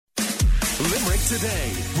Limerick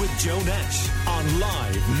Today with Joe Nash on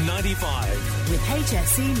Live 95. With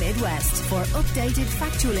HSC Midwest. For updated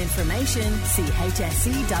factual information, see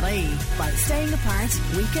hsc.ie. By staying apart,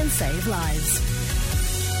 we can save lives.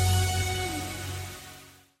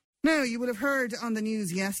 Now, you would have heard on the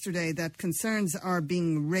news yesterday that concerns are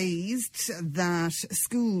being raised that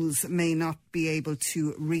schools may not be able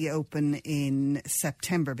to reopen in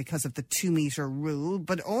September because of the 2-metre rule,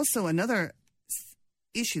 but also another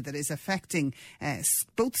issue that is affecting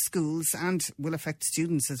both schools and will affect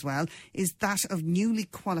students as well is that of newly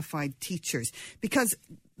qualified teachers, because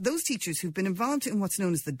those teachers who've been involved in what's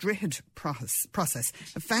known as the DRIHD process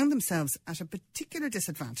have found themselves at a particular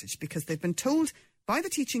disadvantage because they've been told by the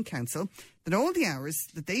Teaching Council that all the hours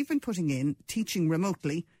that they've been putting in teaching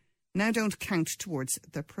remotely now don't count towards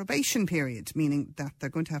their probation period, meaning that they're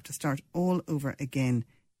going to have to start all over again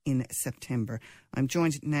in September. I'm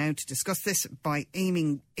joined now to discuss this by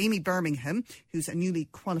Amy Birmingham, who's a newly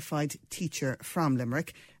qualified teacher from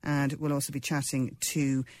Limerick, and we'll also be chatting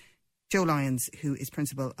to Joe Lyons, who is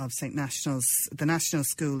principal of the National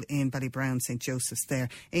School in Ballybrown, St. Joseph's there.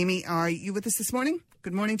 Amy, are you with us this morning?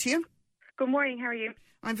 Good morning to you. Good morning, how are you?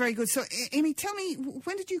 I'm very good. So, Amy, tell me,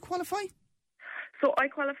 when did you qualify? So I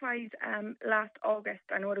qualified last August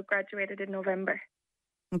and would have graduated in November.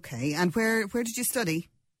 Okay, and where did you study?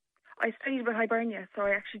 I studied with Hibernia, so I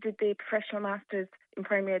actually did the professional masters in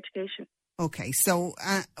primary education. Okay, so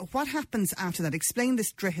what happens after that? Explain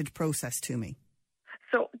this DRIHD process to me.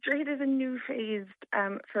 So DRIHD is a new phase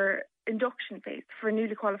for induction phase for a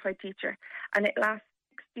newly qualified teacher, and it lasts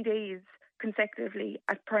 60 days consecutively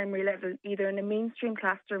at primary level, either in a mainstream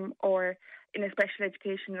classroom or in a special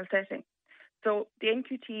educational setting. So the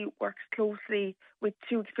NQT works closely with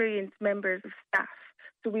 2 experienced members of staff.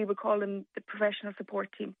 So we would call them the professional support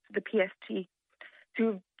team, the PST,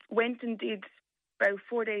 who went and did about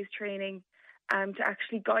 4 days training to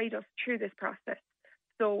actually guide us through this process.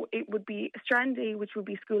 So it would be a strand A, which would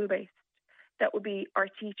be school-based. That would be our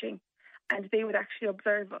teaching. And they would actually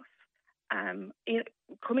observe us,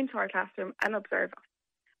 come into our classroom and observe us.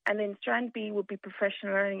 And then strand B would be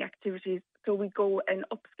professional learning activities. So we'd go and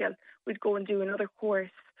upskill. We'd go and do another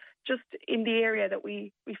course just in the area that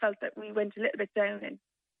we felt that we went a little bit down in.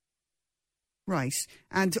 Right.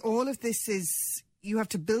 And all of this is, you have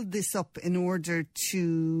to build this up in order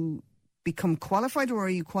to become qualified, or are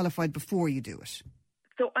you qualified before you do it?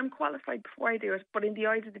 So I'm qualified before I do it, but in the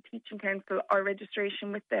eyes of the Teaching Council, our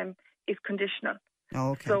registration with them is conditional.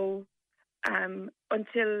 Oh, okay. So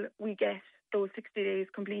until we get those 60 days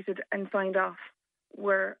completed and signed off,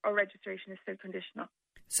 our registration is still conditional.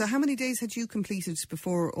 So how many days had you completed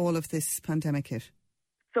before all of this pandemic hit?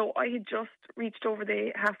 So I had just reached over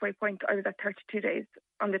the halfway point. I was at 32 days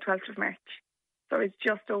on the 12th of March. So it's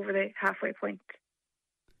just over the halfway point.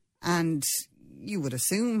 And you would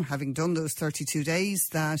assume, having done those 32 days,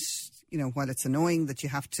 that, you know, while it's annoying that you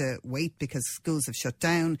have to wait because schools have shut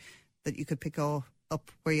down, that you could pick up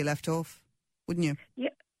where you left off, wouldn't you?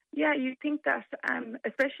 Yeah, you'd think that,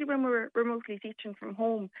 especially when we're remotely teaching from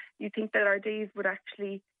home, you'd think that our days would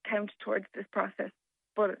actually count towards this process,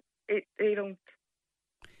 but they don't.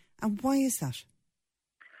 And why is that?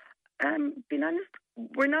 Being honest,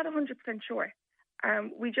 we're not 100% sure.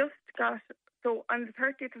 We just got, so on the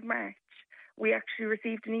 30th of March, we actually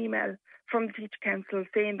received an email from the Teaching Council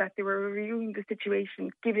saying that they were reviewing the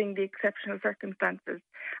situation, given the exceptional circumstances,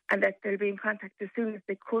 and that they'll be in contact as soon as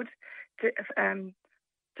they could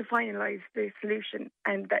to finalise the solution,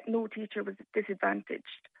 and that no teacher was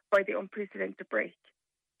disadvantaged by the unprecedented break.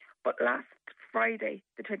 But last Friday,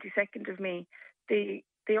 the 22nd of May, they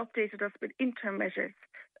updated us with interim measures,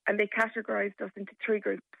 and they categorised us into 3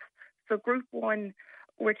 groups. So Group 1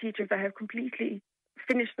 were teachers that have completely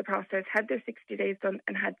finished the process, had their 60 days done,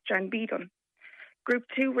 and had Strand B done. Group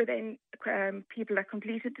 2 were then people that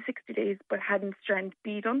completed the 60 days but hadn't Strand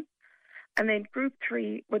B done. And then Group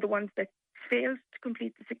 3 were the ones that failed to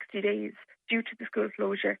complete the 60 days due to the school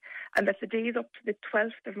closure, and that the days up to the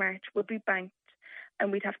 12th of March would be banked,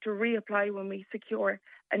 and we'd have to reapply when we secure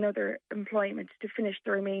another employment to finish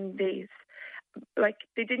the remaining days. Like,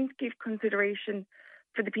 they didn't give consideration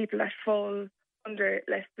for the people that fall under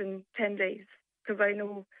less than 10 days, because I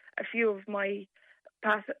know a few of my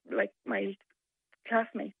my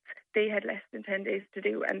classmates, they had less than 10 days to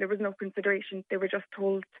do, and there was no consideration. They were just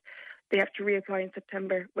told they have to reapply in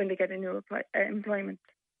September when they get a new employment.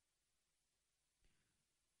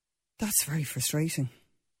 That's very frustrating.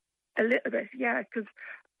 A little bit, yeah, because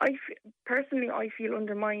personally I feel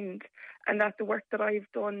undermined, and that the work that I've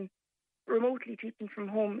done remotely teaching from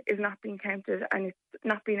home is not being counted and it's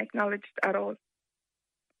not being acknowledged at all.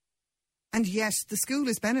 And yet the school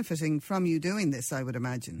is benefiting from you doing this, I would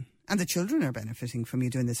imagine. And the children are benefiting from you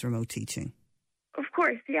doing this remote teaching. Of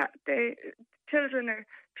course, yeah. The children are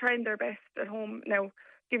trying their best at home. Now,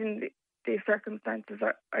 given the circumstances,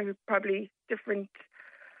 are probably different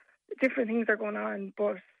things are going on,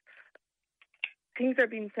 but things are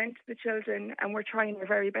being sent to the children, and we're trying our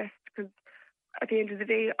very best, because at the end of the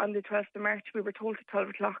day, on the 12th of March, we were told at 12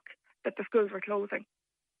 o'clock that the schools were closing.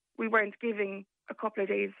 We weren't giving a couple of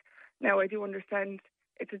days. Now, I do understand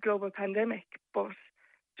it's a global pandemic, but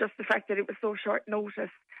just the fact that it was so short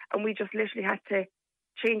notice, and we just literally had to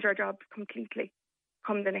change our jobs completely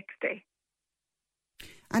come the next day.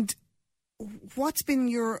 And what's been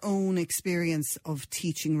your own experience of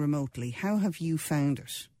teaching remotely? How have you found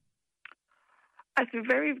it? At the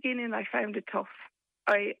very beginning, I found it tough.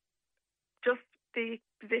 Just the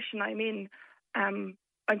position I'm in, I'm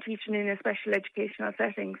teaching in a special educational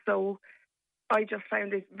setting, so I just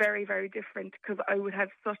found it very, very different, because I would have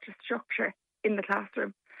such a structure in the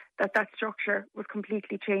classroom that structure was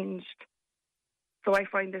completely changed. So I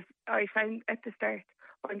found at the start,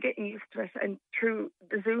 I'm getting used to it, and through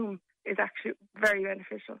the Zoom is actually very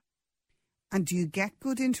beneficial. And do you get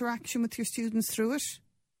good interaction with your students through it?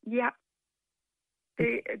 Yeah.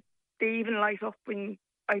 They even light up when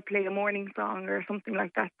I play a morning song or something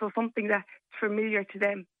like that. So something that's familiar to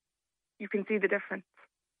them, you can see the difference.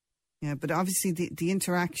 Yeah, but obviously the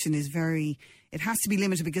interaction is it has to be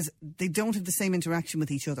limited, because they don't have the same interaction with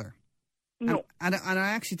each other. No. And I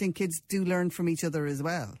actually think kids do learn from each other as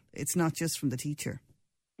well. It's not just from the teacher.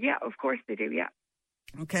 Yeah, of course they do, yeah.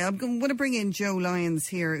 Okay, I'm going to bring in Joe Lyons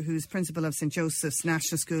here, who's principal of St. Joseph's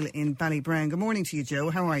National School in Ballybrown. Good morning to you, Joe.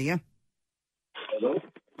 How are you? Hello.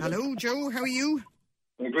 Hello, Joe. How are you?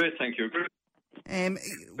 I'm great, thank you.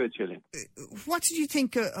 Great chilling. What did you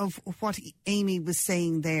think of what Amy was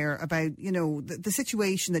saying there about, the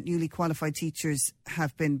situation that newly qualified teachers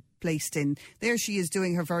have been placed in? There she is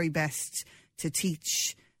doing her very best to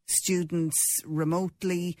teach students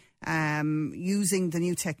remotely, using the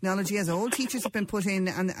new technology, as all teachers have been put in,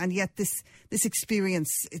 and yet this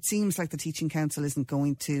experience, it seems like the Teaching Council isn't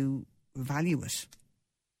going to value it.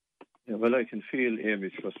 Yeah, well, I can feel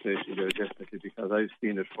Amy's frustration there, definitely, because I've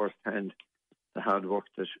seen it firsthand, the hard work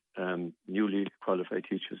that newly qualified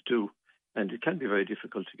teachers do. And it can be very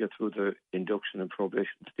difficult to get through the induction and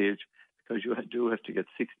probation stage, because you do have to get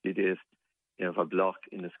 60 days of a block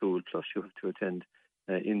in the school, plus you have to attend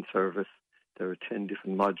in service. There are 10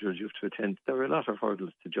 different modules you have to attend. There are a lot of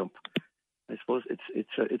hurdles to jump. I suppose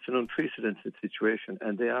it's an unprecedented situation,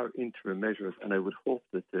 and they are interim measures, and I would hope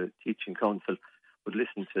that the Teaching Council would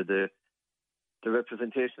listen to the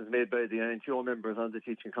representations made by the INTO members on the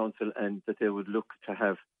Teaching Council, and that they would look to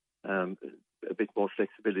have a bit more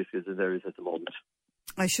flexibility than there is at the moment.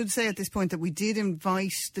 I should say at this point that we did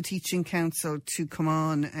invite the Teaching Council to come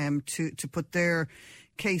on to put their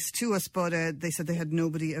case to us, but they said they had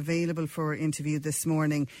nobody available for interview this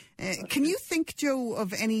morning. Can you think, Joe,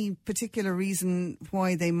 of any particular reason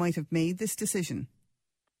why they might have made this decision?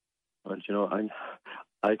 Well,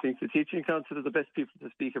 I think the Teaching Council are the best people to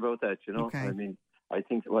speak about that, Okay. I mean, I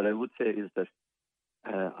think what I would say is that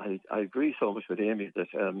I agree so much with Amy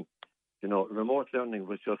that, remote learning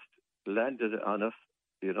was just landed on us,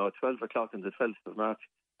 12 o'clock on the 12th of March,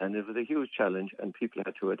 and it was a huge challenge, and people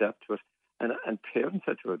had to adapt to it, and parents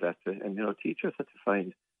had to adapt to it, and, teachers had to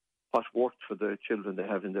find what worked for the children they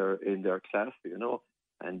have in their class,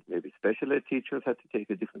 and maybe special ed teachers had to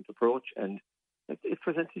take a different approach, and it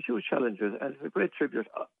presented huge challenges, and it's a great tribute.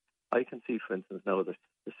 I can see, for instance, now that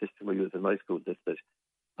the system we use in my school is that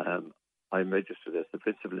I'm registered as the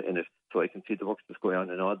principal in it, so I can see the work that's going on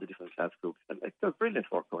in all the different class groups, and there's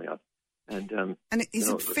brilliant work going on. And is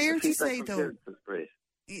it fair to say, though?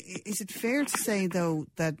 Is it fair to say, though,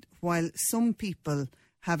 that while some people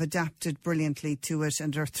have adapted brilliantly to it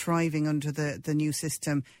and are thriving under the new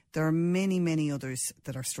system, there are many, many others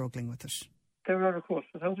that are struggling with it? There are, of course,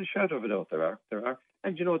 without a shadow of a doubt, there are.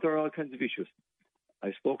 And, there are all kinds of issues.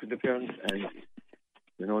 I've spoken to parents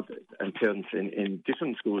and parents in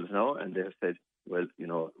different schools now, and they have said, well,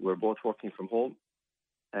 we're both working from home,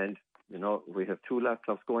 and, we have 2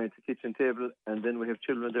 laptops going to the kitchen table, and then we have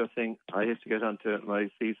children there saying, I have to get onto my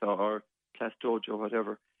Seesaw or Class Dojo or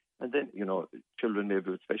whatever. And then, children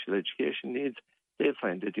maybe with special education needs, they'll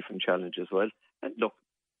find a different challenge as well. And look,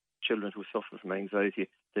 children who suffer from anxiety,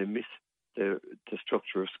 they miss the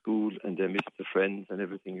structure of school, and they miss the friends and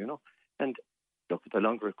everything, And look, the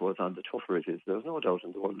longer it goes on, the tougher it is. There's no doubt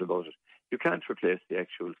in the world about it. You can't replace the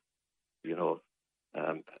actual,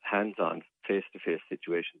 hands-on, face-to-face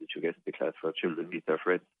situation that you get in the class where children meet their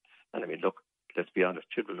friends. And I mean, look, let's be honest,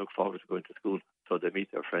 children look forward to going to school so they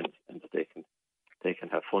meet their friends and they can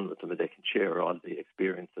have fun with them and they can share all the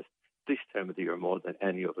experiences this time of the year more than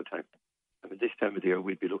any other time. I mean, this time of the year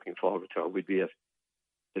we'd be looking forward to, we'd be at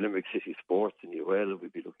the Limerick City Sports in UL,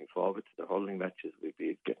 we'd be looking forward to the hurling matches, we'd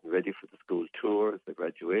be getting ready for the school tours, the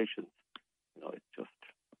graduations.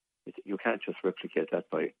 You can't just replicate that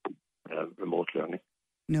by remote learning.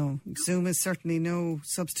 No, Zoom is certainly no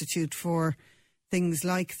substitute for things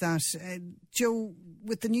like that. Joe,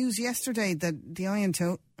 with the news yesterday that the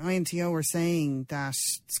INTO are saying that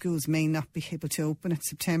schools may not be able to open in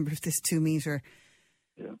September if this 2 metre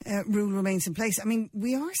rule remains in place. I mean,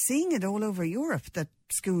 we are seeing it all over Europe that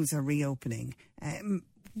schools are reopening.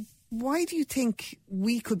 Why do you think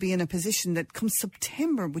we could be in a position that come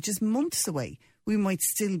September, which is months away, we might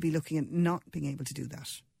still be looking at not being able to do that?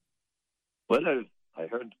 Well, I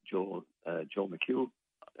heard Joe McHugh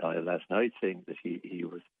last night saying that he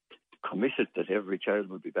was committed that every child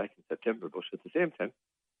would be back in September, but at the same time,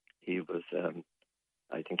 he was,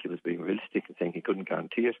 I think he was being realistic and saying he couldn't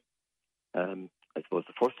guarantee it. I suppose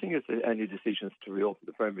the first thing is that any decisions to reopen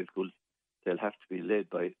the primary schools, they'll have to be led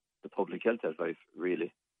by the public health advice,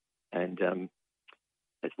 really. And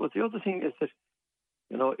I suppose the other thing is that,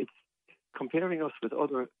 it's comparing us with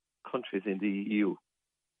other countries in the EU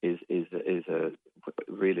is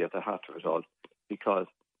really at the heart of it all, because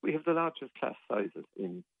we have the largest class sizes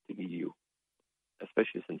in the EU,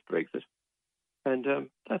 especially since Brexit. And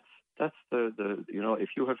that's the if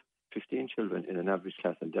you have 15 children in an average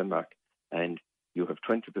class in Denmark and you have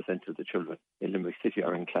 20% of the children in Limerick City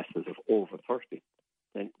are in classes of over 30,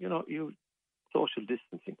 then, you social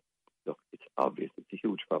distancing, look, it's obvious, it's a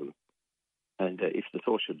huge problem. And if the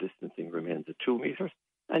social distancing remains at 2 metres,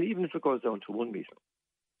 and even if it goes down to 1 metre,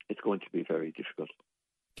 it's going to be very difficult.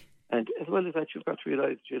 And as well as that, you've got to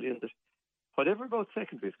realise, Gillian, that whatever about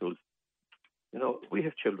secondary schools, we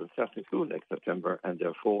have children starting school next September and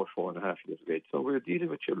they're 4.5 years of age. So we're dealing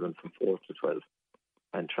with children from 4 to 12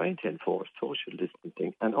 and trying to enforce social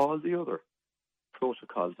distancing and all the other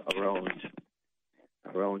protocols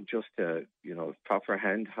around just, proper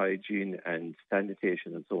hand hygiene and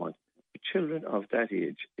sanitation and so on. Children of that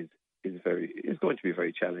age is going to be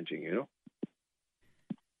very challenging,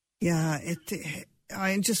 Yeah,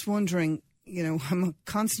 I'm just wondering, I'm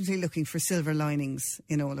constantly looking for silver linings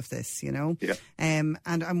in all of this, Yeah. And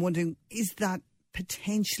I'm wondering, is that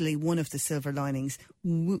potentially one of the silver linings?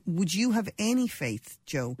 Would you have any faith,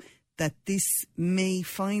 Joe, that this may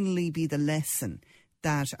finally be the lesson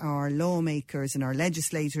that our lawmakers and our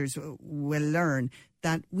legislators will learn,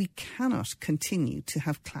 that we cannot continue to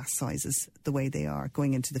have class sizes the way they are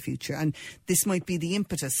going into the future, and this might be the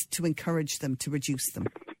impetus to encourage them to reduce them?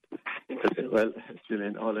 Well,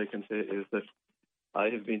 Julian, all I can say is that I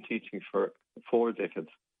have been teaching for 4 decades,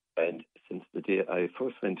 and since the day I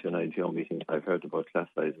first went to an INTO meeting, I've heard about class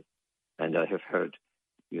sizes, and I have heard,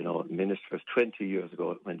 ministers 20 years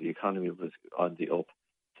ago, when the economy was on the up,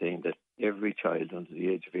 saying that every child under the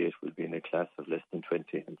age of 8 will be in a class of less than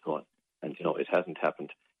 20 and so on. And, it hasn't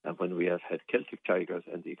happened. And when we have had Celtic Tigers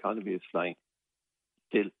and the economy is flying,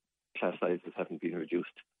 still class sizes haven't been reduced.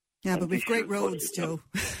 Yeah, but we've great roads, Joe.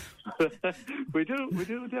 We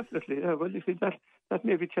do, definitely. Yeah, well, you see, that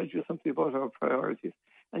maybe tells you something about our priorities.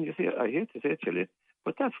 And you see, I hate to say it, Gillian,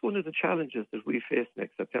 but that's one of the challenges that we face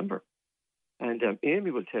next September. And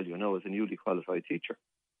Amy will tell you now, as a newly qualified teacher,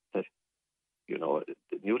 that,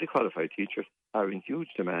 the newly qualified teachers are in huge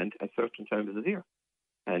demand at certain times of the year.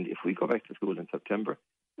 And if we go back to school in September,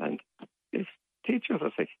 and if teachers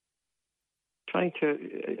are sick, trying to,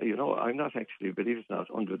 I'm not actually, believe it or not,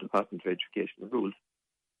 under Department of Education rules,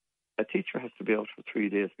 a teacher has to be out for 3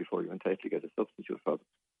 days before you're entitled to get a substitute for them,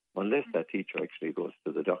 unless that teacher actually goes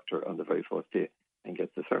to the doctor on the very first day and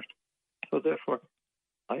gets the cert. So therefore,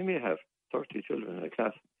 I may have 30 children in a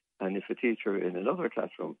class, and if a teacher in another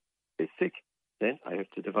classroom is sick, then I have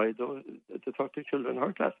to divide the 30 children in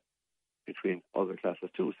her class between other classes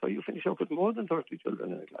too. So you finish up with more than 30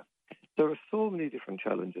 children in a class. There are so many different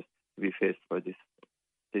challenges to be faced by this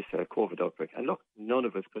COVID outbreak. And look, none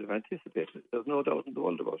of us could have anticipated it. There's no doubt in the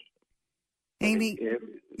world about it. Amy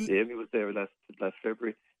was there last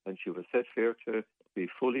February, and she was set fair to be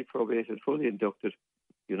fully probated, fully inducted,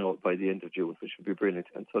 by the end of June, which would be brilliant.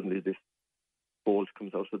 And suddenly this bolt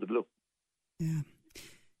comes out of the blue. Yeah.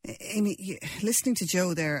 Amy, listening to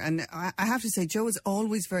Joe there, and I have to say, Joe is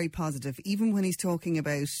always very positive, even when he's talking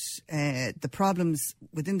about the problems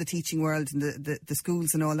within the teaching world and the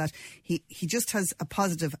schools and all that. He just has a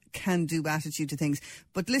positive can-do attitude to things.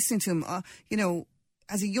 But listening to him,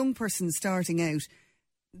 as a young person starting out,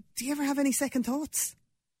 do you ever have any second thoughts?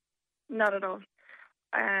 Not at all.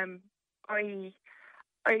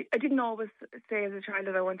 I didn't always say as a child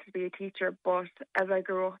that I wanted to be a teacher, but as I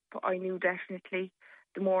grew up, I knew definitely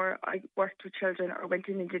the more I worked with children or went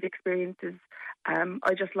in and did experiences,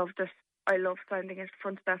 I just loved it. I love standing in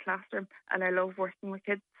front of that classroom, and I love working with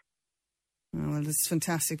kids. Oh, well, this is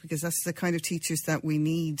fantastic, because that's the kind of teachers that we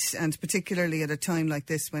need, and particularly at a time like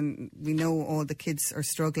this when we know all the kids are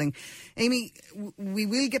struggling. Amy, we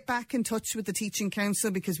will get back in touch with the Teaching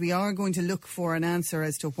Council, because we are going to look for an answer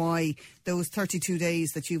as to why those 32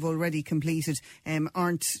 days that you've already completed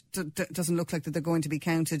doesn't look like that they're going to be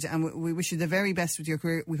counted. And we wish you the very best with your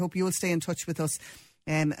career. We hope you'll stay in touch with us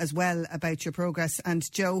as well about your progress. And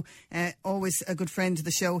Joe, always a good friend of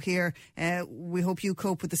the show here. We hope you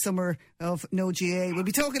cope with the summer of no GA. We'll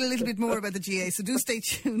be talking a little bit more about the GA, so do stay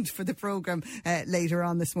tuned for the programme later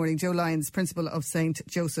on this morning. Joe Lyons, Principal of St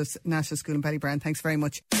Joseph's National School in Ballybran, thanks very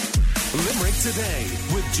much. Limerick Today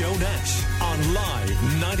with Joe Nash on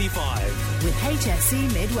Live 95. With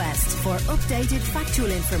HSE Midwest. For updated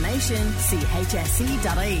factual information, see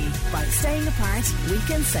hse.ie. By staying apart, we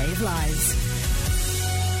can save lives.